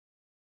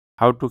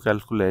How to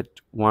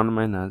calculate 1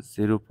 minus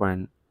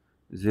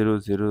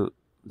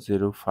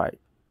 0.0005?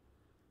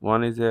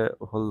 1 is a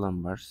whole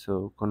number,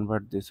 so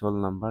convert this whole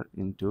number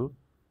into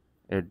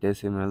a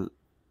decimal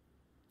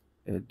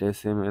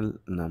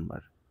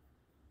number.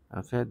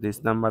 Okay,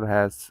 this number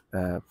has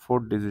 4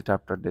 digit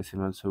after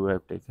decimal, so we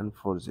have taken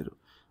 40.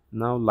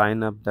 Now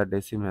line up the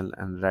decimal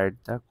and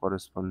write the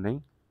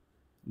corresponding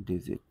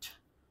digit.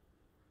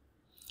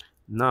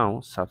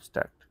 Now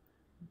subtract.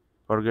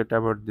 Forget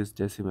about this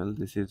decimal.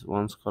 This is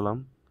ones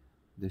column,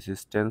 this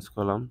is tens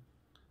column,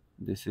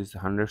 this is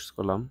hundreds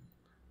column,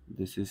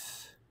 this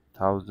is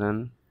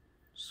thousands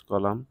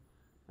column,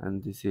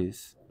 and this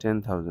is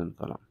 10,000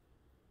 column.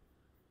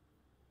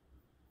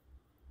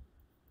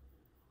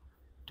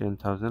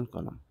 10,000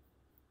 column.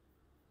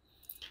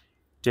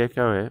 Take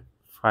away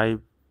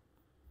 5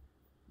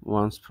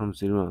 ones from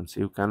 0 ones.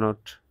 You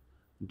cannot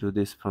do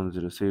this from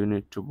 0, so you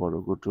need to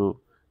borrow. Go to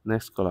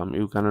next column,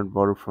 you cannot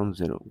borrow from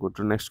 0. Go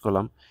to next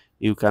column,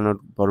 you cannot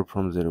borrow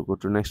from 0. Go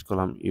to next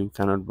column, you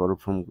cannot borrow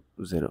from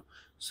 0.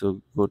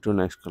 So go to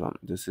next column.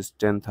 This is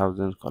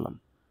 10,000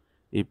 column.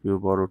 If you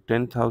borrow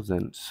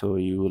 10,000, so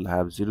you will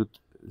have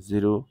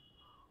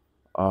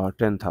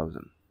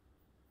 10,000,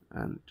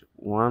 and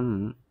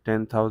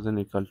 10,000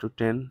 equal to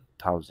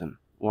 10,000.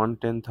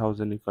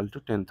 10,000 equal to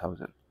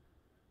 10,000.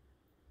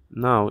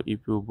 Now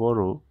if you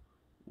borrow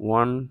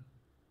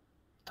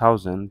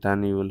 1,000,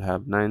 then you will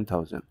have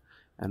 9,000,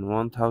 and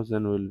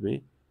 1,000 will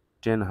be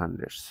 10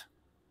 hundreds.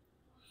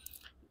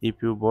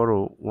 If you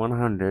borrow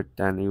 100,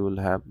 then you will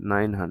have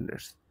 9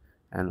 hundreds,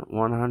 and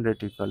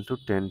 100 equal to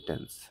 10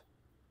 tens.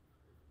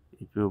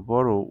 If you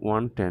borrow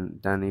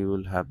 110, then you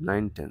will have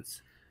 9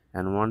 tens,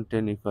 and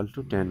 110 equal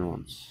to 10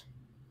 ones.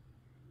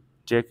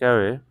 Take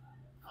away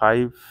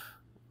 5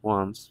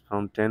 ones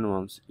from 10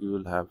 ones, you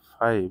will have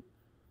 5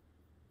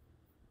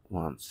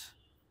 ones.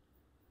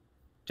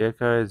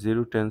 Take away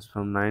 0 tens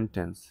from 9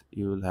 tens,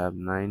 you will have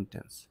 9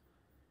 tens.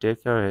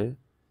 Take away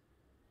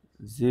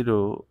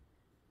 0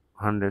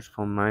 hundreds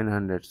from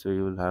 900, so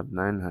you will have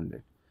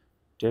 900.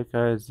 Take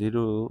away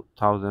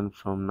 0,000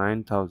 from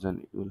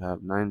 9,000, you will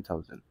have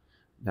 9,000.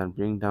 Then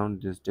bring down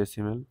this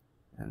decimal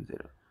and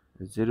 0.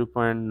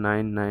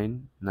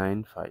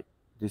 0.9995.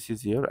 This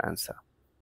is your answer.